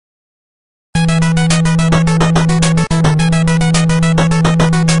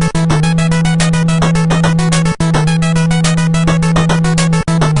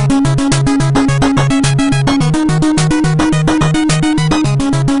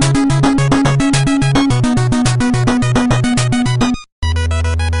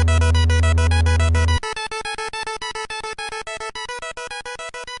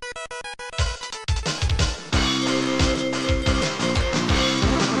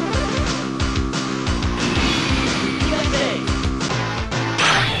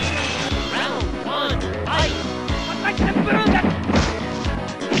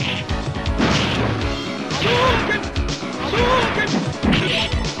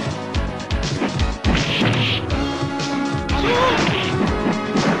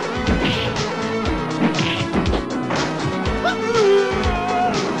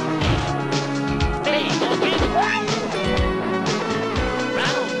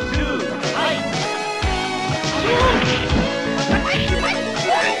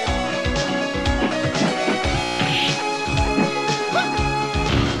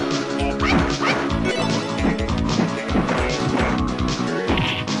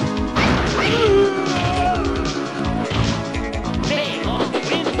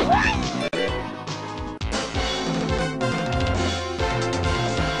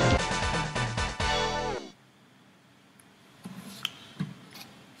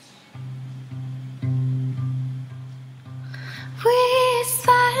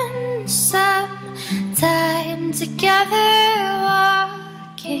time together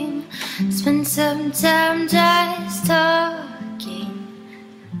walking, spent some time just talking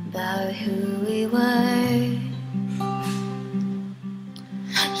about who we were.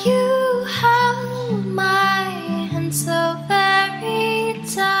 You held my hand so very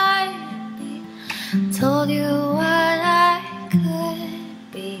tightly, told you what I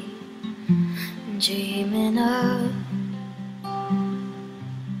could be dreaming of.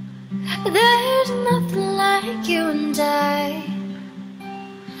 There's nothing like you and I,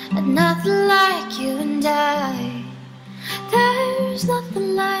 nothing like you and I. There's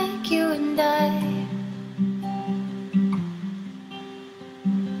nothing like you and I.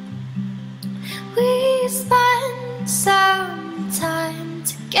 We spent some time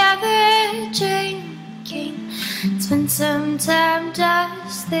together drinking, spent some time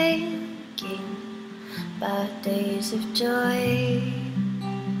just thinking about days of joy.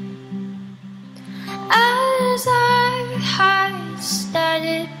 As our hearts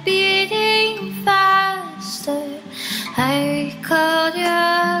started beating faster, I recalled your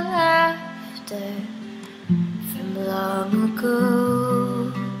laughter from long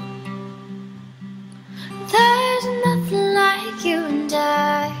ago. There's nothing like you and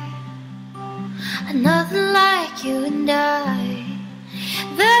I, nothing like you and I.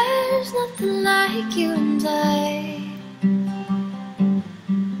 There's nothing like you and I.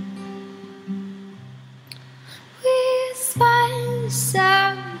 We spent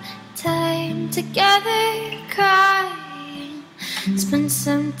some time together crying, spent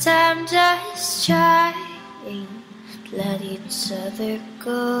some time just trying to let each other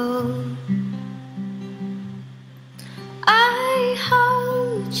go. I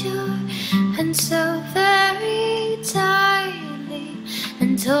hold your hand so very tightly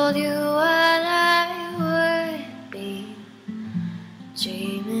and told you what